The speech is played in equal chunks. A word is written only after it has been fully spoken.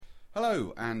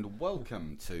Hello and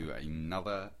welcome to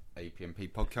another APMP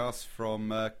podcast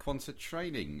from Quanta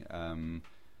Training,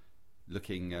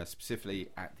 looking specifically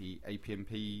at the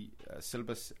APMP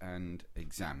syllabus and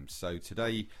exams. So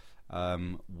today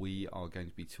we are going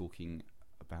to be talking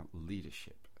about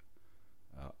leadership,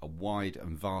 a wide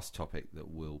and vast topic that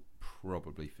will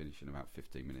probably finish in about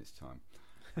 15 minutes time.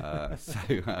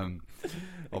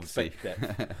 Obviously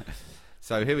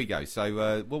So here we go.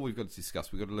 So what we've got to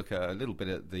discuss, we've got to look at a little bit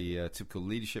at the typical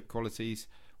leadership qualities.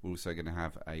 We're also going to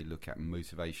have a look at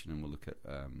motivation, and we'll look at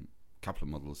a couple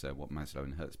of models there, what Maslow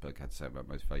and Hertzberg had to say about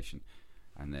motivation.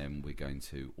 And then we're going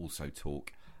to also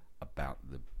talk about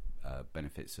the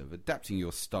benefits of adapting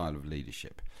your style of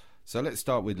leadership. So let's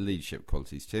start with leadership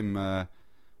qualities. Tim,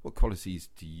 what qualities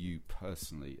do you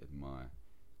personally admire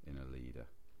in a leader?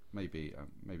 Maybe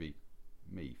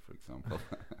me, for example.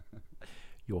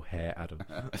 Your hair, Adam.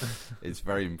 It's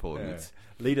very important.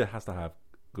 Yeah. Leader has to have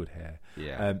good hair.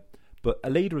 Yeah. But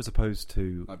a leader as opposed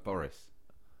to... Like Boris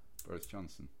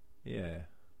Johnson. Yeah.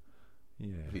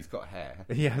 He's got hair.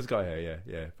 Yeah, he's got hair,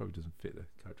 yeah. Probably doesn't fit the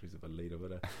characteristics of a leader.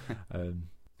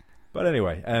 But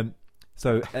anyway,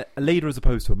 so a leader as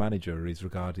opposed to a manager is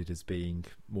regarded as being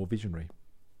more visionary.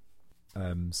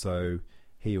 So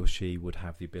he or she would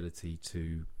have the ability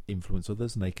to influence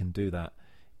others, and they can do that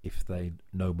if they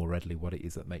know more readily what it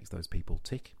is that makes those people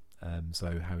tick,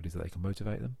 so how it is that they can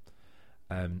motivate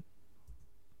them.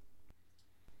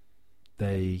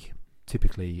 They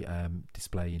typically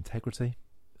display integrity,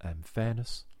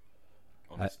 fairness,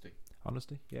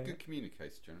 honesty. Yeah, good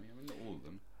communicators generally. I mean, not all of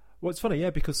them. Well, it's funny,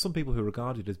 because some people who are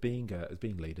regarded as being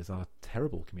leaders are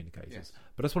terrible communicators. Yes.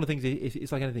 But that's one of the things.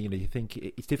 It's like anything, you think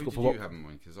it's difficult for. Who did you have in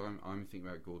mind? Because I'm thinking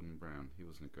about Gordon Brown. He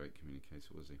wasn't a great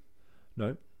communicator, was he?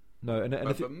 No,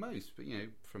 but most,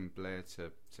 from Blair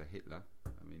to Hitler,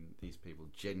 I mean, these people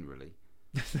generally.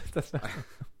 Is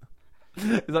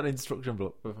that an instruction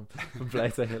book from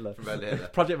Blair to Hitler? From Blair to Hitler.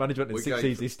 Project management in 6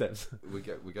 easy steps. We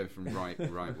go from right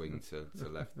wing to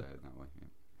left there that way.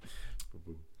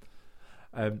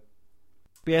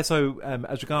 Yeah. So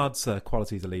as regards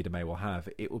qualities a leader may well have,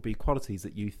 it will be qualities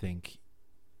that you think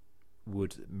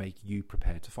would make you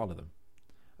prepared to follow them.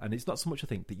 And it's not so much, I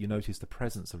think, that you notice the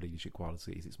presence of leadership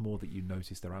qualities. It's more that you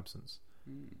notice their absence.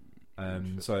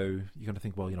 So you're going to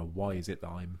think, well, why is it that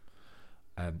I'm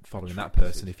following that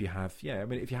person? If you have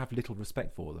little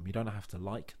respect for them, you don't have to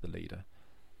like the leader,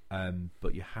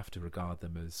 but you have to regard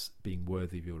them as being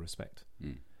worthy of your respect.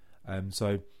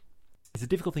 So it's a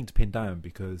difficult thing to pin down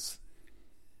because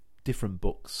different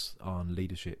books on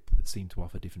leadership seem to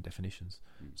offer different definitions.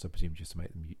 So I presume just to make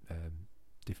them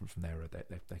different from their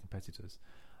competitors.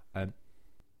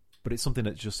 But it's something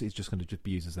that is just going to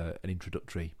be used as an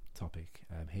introductory topic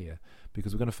here,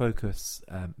 because we're going to focus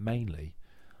mainly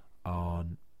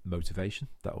on motivation.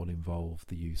 That will involve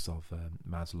the use of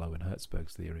Maslow and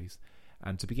Hertzberg's theories,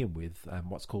 and to begin with,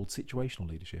 what's called situational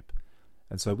leadership.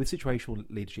 And so with situational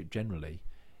leadership generally,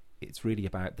 it's really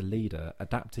about the leader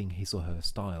adapting his or her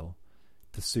style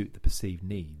to suit the perceived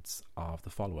needs of the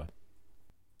follower.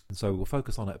 And so we'll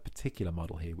focus on a particular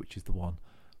model here, which is the one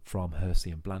from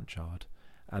Hersey and Blanchard.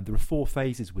 And there are 4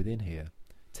 phases within here: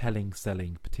 telling,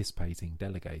 selling, participating,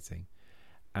 delegating.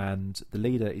 And the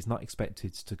leader is not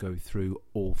expected to go through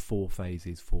all 4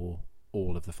 phases for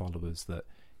all of the followers that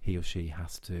he or she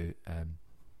has to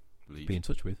be in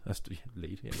touch with.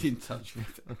 Lead, yeah. Be in touch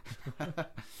with.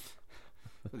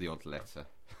 The odd letter.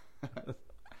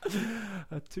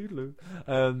 Toodaloo.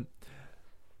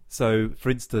 So, for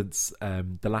instance,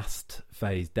 the last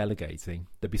phase, delegating,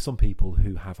 there'll be some people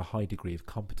who have a high degree of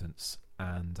competence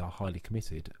and are highly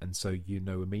committed, and so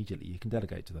immediately you can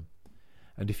delegate to them.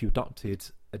 And if you adopted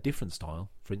a different style,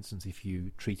 for instance, if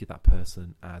you treated that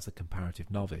person as a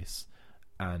comparative novice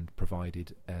and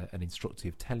provided an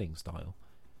instructive telling style,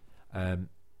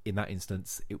 in that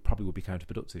instance, it probably would be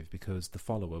counterproductive, because the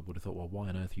follower would have thought, well, why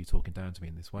on earth are you talking down to me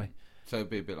in this way? So it'd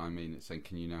be a bit like me saying,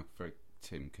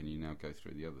 Tim, can you now go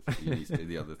through the other 3? You need to do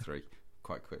the other 3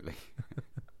 quite quickly.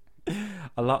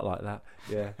 A lot like that,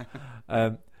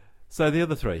 yeah. So the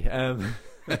other 3.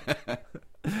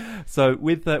 So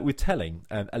with telling,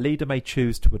 a leader may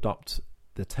choose to adopt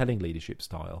the telling leadership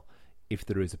style if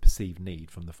there is a perceived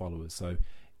need from the followers. So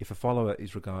if a follower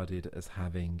is regarded as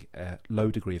having a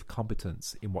low degree of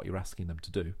competence in what you're asking them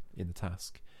to do in the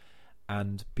task,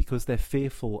 and because they're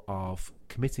fearful of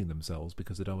committing themselves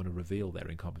because they don't want to reveal their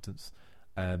incompetence,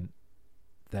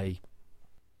 they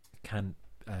can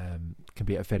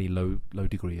be at a very low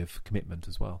degree of commitment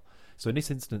as well. So in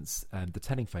this instance, the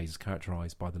telling phase is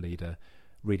characterised by the leader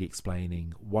really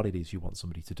explaining what it is you want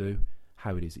somebody to do,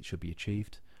 how it is it should be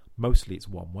achieved. Mostly it's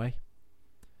one way.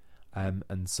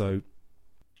 And so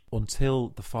until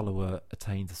the follower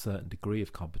attains a certain degree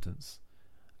of competence,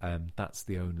 that's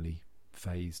the only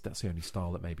phase, that's the only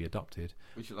style that may be adopted.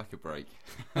 Would you like a break?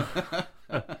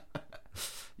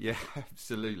 Yeah,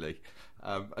 absolutely.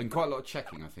 And quite a lot of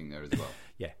checking, I think, there as well.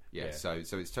 Yeah. So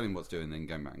it's telling what's doing, then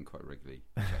going back and quite regularly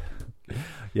checking.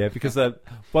 Yeah, because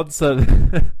once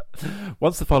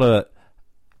the follower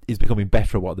is becoming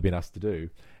better at what they've been asked to do,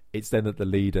 it's then that the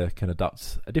leader can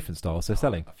adopt a different style. So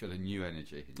selling. I feel a new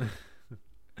energy.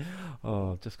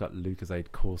 Oh, I've just got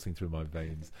Lucozade coursing through my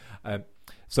veins.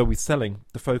 So with selling,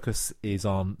 the focus is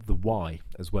on the why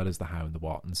as well as the how and the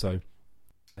what. And so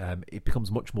it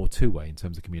becomes much more two-way in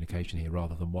terms of communication here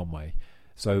rather than one-way.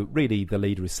 So really the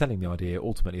leader is selling the idea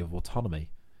ultimately of autonomy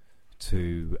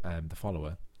to the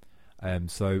follower.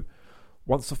 So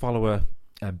once the follower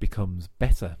becomes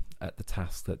better at the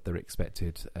task that they're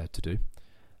expected to do,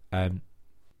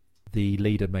 the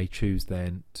leader may choose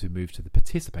then to move to the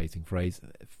participating phase.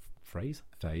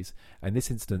 In this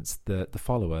instance, the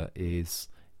follower is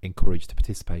encouraged to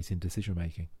participate in decision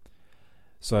making.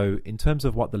 So in terms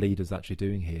of what the leader's actually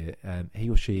doing here, he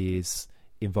or she is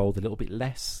involved a little bit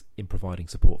less in providing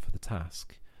support for the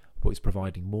task, but is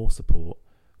providing more support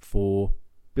for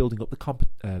building up the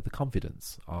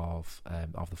confidence of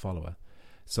the follower.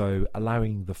 So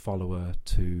allowing the follower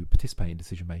to participate in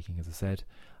decision making, as I said,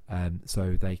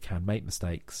 so they can make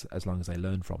mistakes as long as they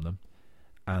learn from them,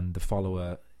 and the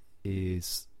follower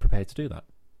is prepared to do that.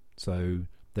 So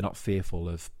they're not fearful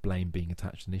of blame being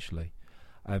attached initially.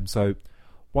 So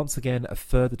once again, a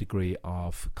further degree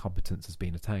of competence has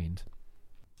been attained,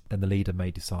 then the leader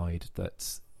may decide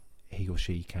that he or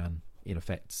she can, in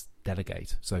effect,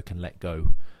 delegate, so can let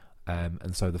go.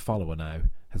 And so the follower now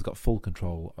has got full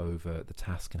control over the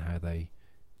task and how they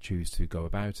choose to go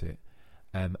about it.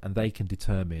 And they can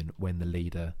determine when the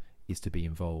leader is to be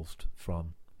involved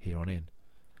from here on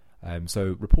in.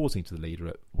 So reporting to the leader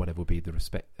at whatever will be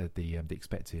the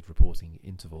expected reporting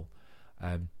interval.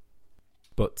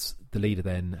 But the leader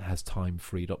then has time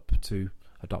freed up to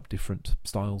adopt different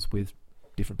styles with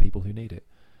different people who need it.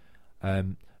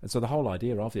 And so the whole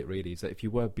idea of it really is that if you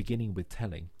were beginning with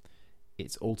telling,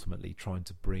 it's ultimately trying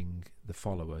to bring the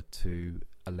follower to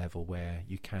a level where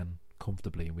you can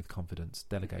comfortably and with confidence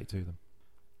delegate to them.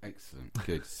 Excellent,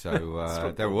 good.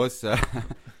 So there was a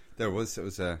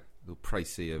little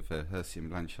précis of Hersey and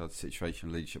Blanchard's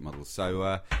situational leadership model.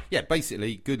 So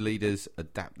basically, good leaders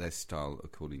adapt their style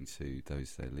according to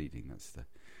those they're leading. That's the,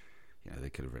 they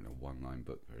could have written a one-line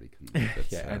book, really, couldn't they?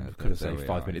 But, and could have saved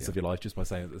 5 minutes of your life just by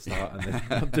saying at the start and then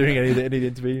not doing any of the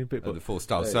intervening bit. The 4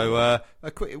 stars. So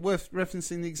worth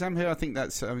referencing the exam here. I think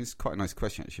that's it's quite a nice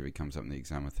question actually. If it comes up in the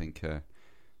exam, I think.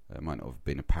 It might not have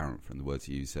been apparent from the words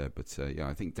you used there, but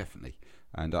I think definitely.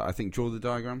 And I think draw the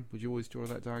diagram. Would you always draw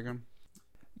that diagram?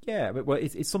 Yeah, well,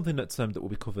 it's something that will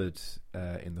be covered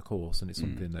in the course, and it's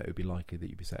something that it would be likely that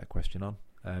you'd be set a question on.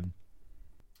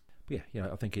 But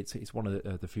I think it's one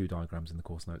of the few diagrams in the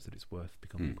course notes that it's worth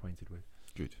becoming acquainted with.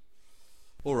 Good.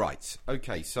 All right.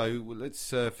 Okay, so let's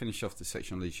finish off the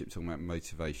section on leadership talking about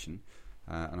motivation.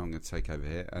 And I'm going to take over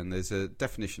here. And there's a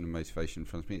definition of motivation in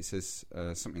front of me. It says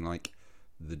something like,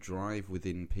 the drive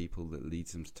within people that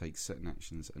leads them to take certain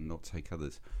actions and not take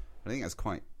others. I think that's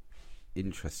quite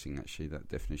interesting, actually, that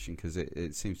definition, because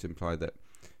it seems to imply that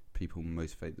people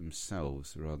motivate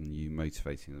themselves rather than you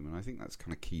motivating them. And I think that's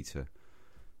kind of key to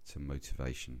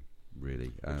motivation,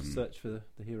 really. Search for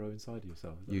the hero inside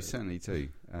yourself. You certainly do.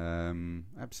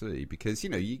 Absolutely, because,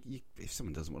 if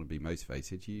someone doesn't want to be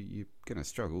motivated, you're going to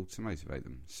struggle to motivate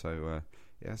them. So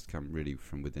it has to come really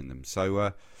from within them.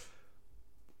 So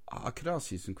I could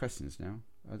ask you some questions now.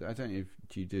 I don't know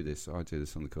if you do this. I do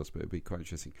this on the course, but it'd be quite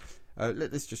interesting.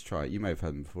 Let's just try it. You may have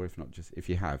heard them before. If not, if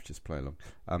you have, just play along.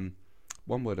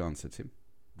 One word answer, Tim.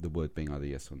 The word being either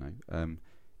yes or no.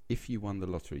 If you won the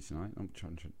lottery tonight, I'm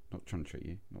not trying to trick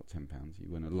you. Not £10. You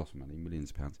win a lot of money, millions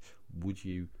of pounds. Would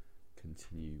you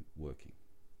continue working?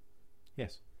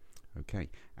 Yes. Okay.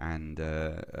 And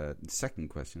second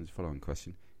question, following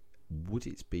question: would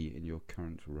it be in your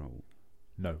current role?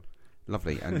 No.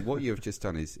 Lovely. And what you have just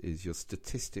done is you're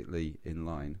statistically in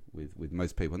line with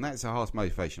most people, and that's a harsh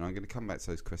motivation. I'm going to come back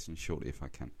to those questions shortly if I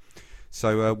can.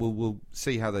 So we'll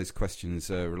see how those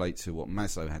questions relate to what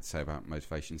Maslow had to say about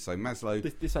motivation. So Maslow,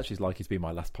 this actually is likely to be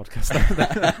my last podcast.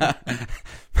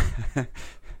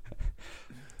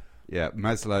 Yeah,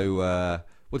 Maslow.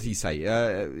 What did he say?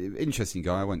 Interesting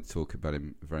guy. I won't talk about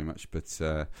him very much, but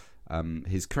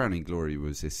his crowning glory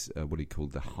was this what he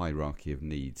called the hierarchy of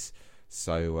needs.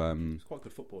 So he was quite a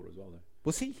good footballer as well, though.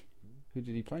 Was he? Who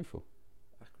did he play for?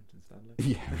 Accrington Stanley.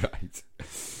 Yeah,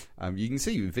 right. You can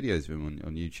see videos of him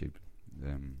on YouTube.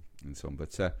 and so on.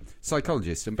 But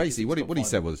psychologist, and basically what he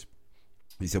said was,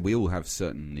 he said we all have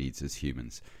certain needs as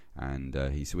humans, and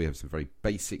he said we have some very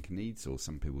basic needs, or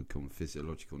some people would call them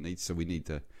physiological needs. So we need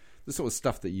the sort of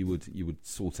stuff that you would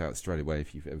sort out straight away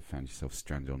if you've ever found yourself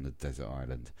stranded on a desert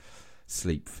island: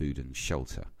 sleep, food, and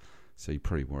shelter. So you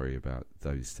probably worry about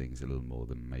those things a little more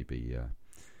than maybe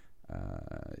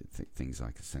things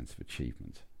like a sense of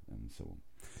achievement and so on.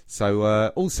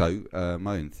 So also,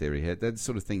 my own theory here, they're the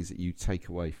sort of things that you take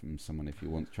away from someone if you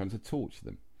want trying to torture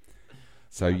them.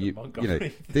 So you know,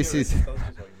 this is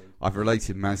I've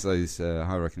related Maslow's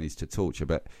hierarchy needs to torture,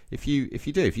 but if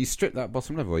you strip that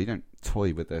bottom level, you don't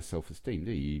toy with their self-esteem,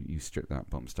 do you? You strip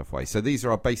that bottom stuff away. So these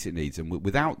are our basic needs, and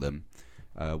without them,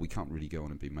 we can't really go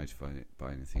on and be motivated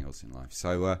by anything else in life.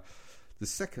 So the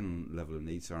second level of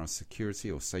needs are our security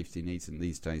or safety needs, and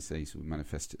these days these will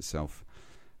manifest itself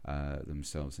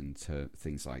themselves into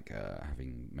things like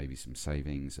having maybe some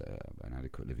savings, an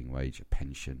adequate living wage, a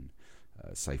pension,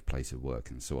 a safe place of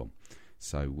work, and so on.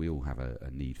 So we all have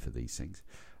a need for these things.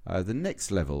 The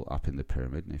next level up in the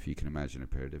pyramid, and if you can imagine a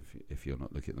pyramid, if you're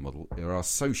not looking at the model, are our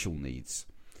social needs.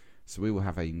 So we will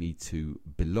have a need to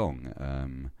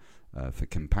belong, for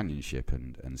companionship,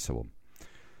 and so on.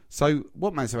 So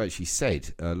what Maslow actually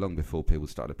said, long before people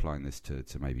started applying this to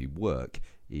maybe work,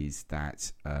 is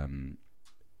that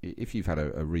if you've had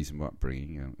a reasonable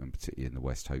upbringing, and particularly in the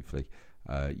West, hopefully,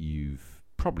 you've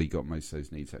probably got most of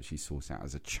those needs actually sorted out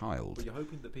as a child. But you're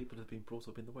hoping that people have been brought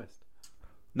up in the West?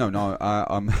 No,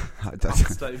 I'm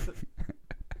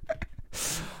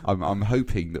I'm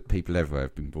hoping that people everywhere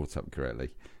have been brought up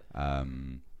correctly.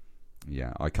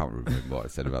 Yeah, I can't remember what I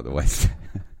said about the West.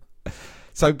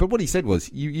 So, but what he said was,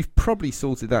 you've probably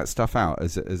sorted that stuff out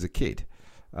as a kid.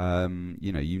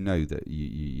 You know that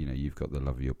you've got the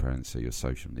love of your parents, so your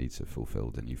social needs are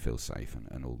fulfilled, and you feel safe,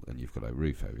 and you've got a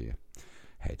roof over your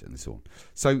head, and so on.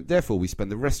 So, therefore, we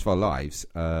spend the rest of our lives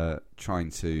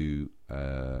trying to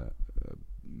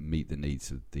meet the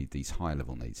needs of these high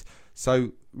level needs.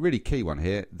 So, really key one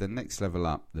here. The next level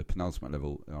up, the penultimate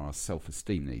level, are our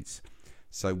self-esteem needs.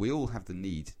 So we all have the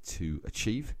need to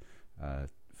achieve,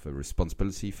 for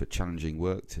responsibility, for challenging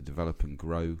work, to develop and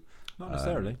grow. Not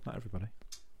necessarily, not everybody.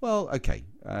 Well, okay.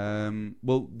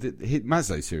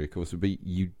 Maslow's theory, of course, would be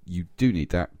you do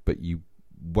need that, but you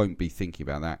won't be thinking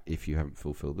about that if you haven't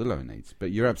fulfilled the lower needs.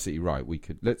 But you're absolutely right. We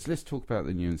could let's talk about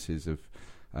the nuances of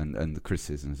and the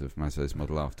criticisms of Maslow's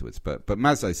model afterwards. But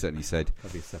Maslow certainly said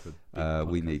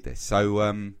we need this.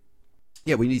 So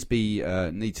we need to be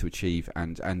need to achieve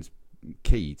and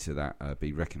key to that,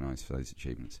 be recognised for those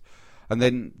achievements. And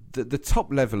then the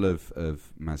top level of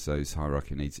Maslow's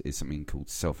hierarchy needs is something called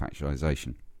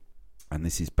self-actualization. And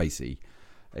this is basically,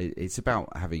 it's about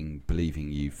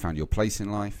believing you found your place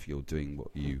in life, you're doing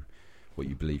what you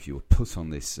believe you were put on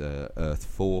this earth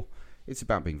for. It's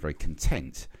about being very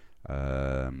content.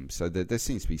 So there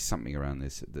seems to be something around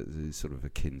this that is sort of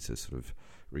akin to sort of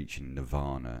reaching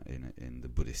nirvana in the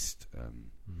Buddhist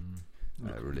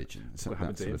religion. So,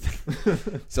 that sort of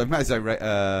thing. So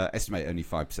Maslow estimate only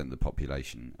 5% of the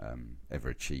population ever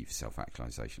achieve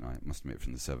self-actualization. I must admit,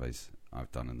 from the surveys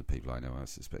I've done and the people I know, I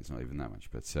suspect it's not even that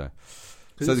much. But some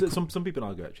people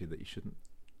argue actually that you shouldn't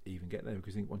even get there,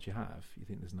 because I think once you have, you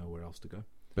think there's nowhere else to go.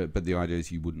 But the idea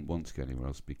is you wouldn't want to go anywhere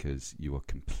else because you are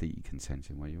completely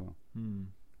content in where you are.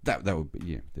 That would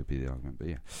be there'd be the argument.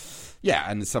 But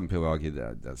and some people argue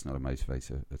that that's not a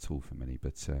motivator at all for many.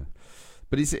 But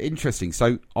it's interesting.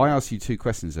 So I asked you two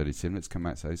questions earlier, Tim. Let's come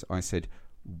back to those. I said,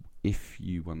 if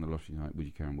you won the lottery tonight, would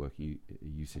you carry on working?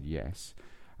 You said yes.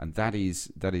 And that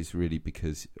is really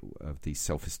because of these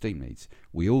self-esteem needs.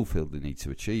 We all feel the need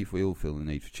to achieve. We all feel the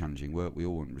need for challenging work. We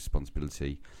all want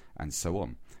responsibility and so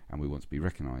on. And we want to be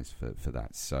recognised for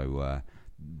that. So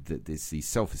there's these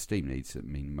self-esteem needs that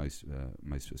mean most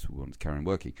of us will want to carry on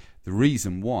working. The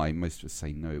reason why most of us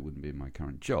say, no, it wouldn't be in my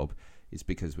current job, is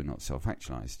because we're not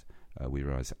self-actualised. We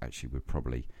realise actually we're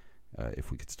probably, if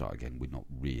we could start again, we're not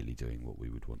really doing what we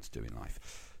would want to do in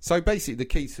life. So basically the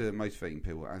key to motivating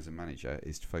people as a manager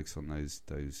is to focus on those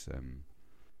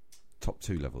top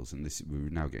two levels, and we're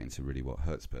now getting to really what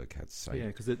Hertzberg had to say. Yeah,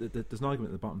 because there's an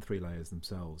argument that the bottom three layers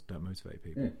themselves don't motivate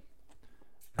people.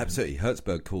 Absolutely.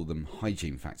 Hertzberg called them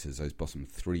hygiene factors, those bottom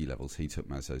three levels. He took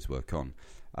Maslow's work on.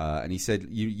 And he said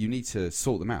you need to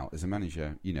sort them out. As a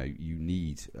manager, you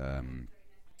need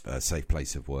a safe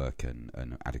place of work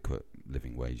and adequate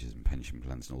living wages and pension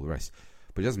plans and all the rest.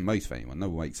 But it doesn't motivate anyone. No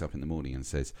one wakes up in the morning and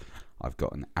says, I've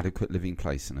got an adequate living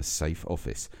place and a safe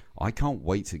office. I can't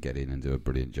wait to get in and do a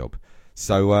brilliant job.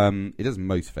 So it doesn't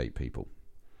motivate people.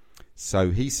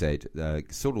 So he said,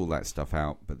 sort all that stuff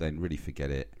out, but then really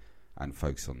forget it and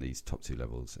focus on these top two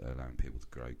levels, allowing people to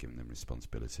grow, giving them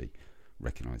responsibility,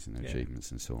 recognising their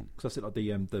achievements and so on. Because I said, like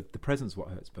the presence, what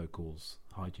Hertzberg calls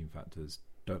hygiene factors,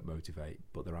 don't motivate,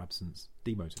 but their absence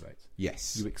demotivates.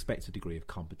 Yes. You expect a degree of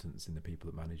competence in the people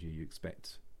that manage you. You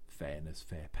expect fairness,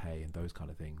 fair pay, and those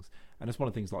kind of things. And it's one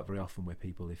of the things, like, very often where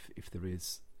people, if there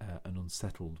is an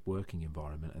unsettled working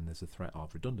environment and there's a threat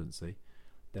of redundancy,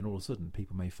 then all of a sudden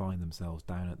people may find themselves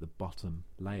down at the bottom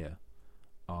layer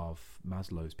of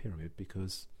Maslow's pyramid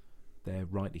because they're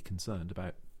rightly concerned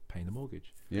about paying the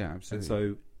mortgage. Yeah, absolutely. And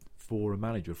so for a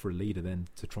manager, for a leader then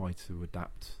to try to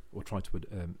adapt or try to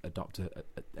adopt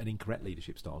an incorrect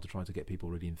leadership style to try to get people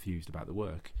really enthused about the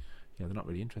work, they're not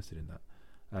really interested in that.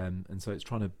 And so it's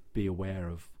trying to be aware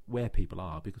of where people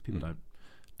are, because people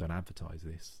don't advertise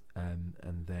this, and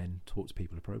then talk to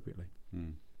people appropriately.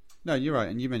 No, you're right,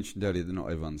 and you mentioned earlier that not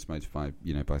everyone's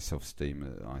motivated, by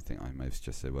self-esteem. I think I may have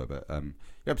suggested they were, but you're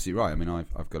absolutely right. I mean,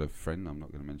 I've got a friend. I'm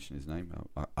not going to mention his name.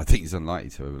 I think he's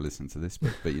unlikely to ever listen to this,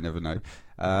 but you never know.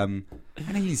 And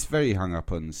he's very hung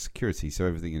up on security, so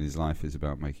everything in his life is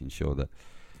about making sure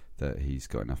that he's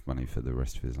got enough money for the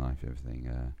rest of his life.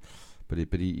 Everything.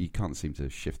 But he can't seem to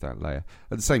shift that layer.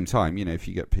 At the same time, if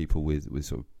you get people with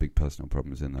sort of big personal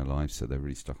problems in their lives, so they're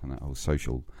really stuck on that whole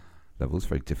social level, it's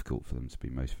very difficult for them to be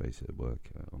motivated at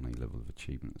work on any level of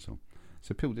achievement and so on.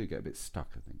 So people do get a bit stuck,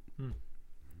 I think.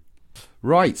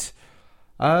 Right.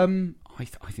 I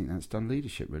think that's done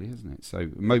leadership, really, hasn't it? So,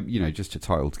 just to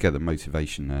tie it all together,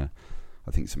 motivation,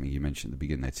 I think something you mentioned at the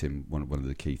beginning there, Tim, one of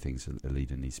the key things a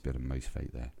leader needs to be able to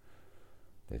motivate their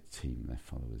team, their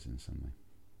followers in some way.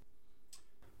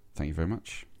 Thank you very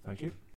much. Thank you.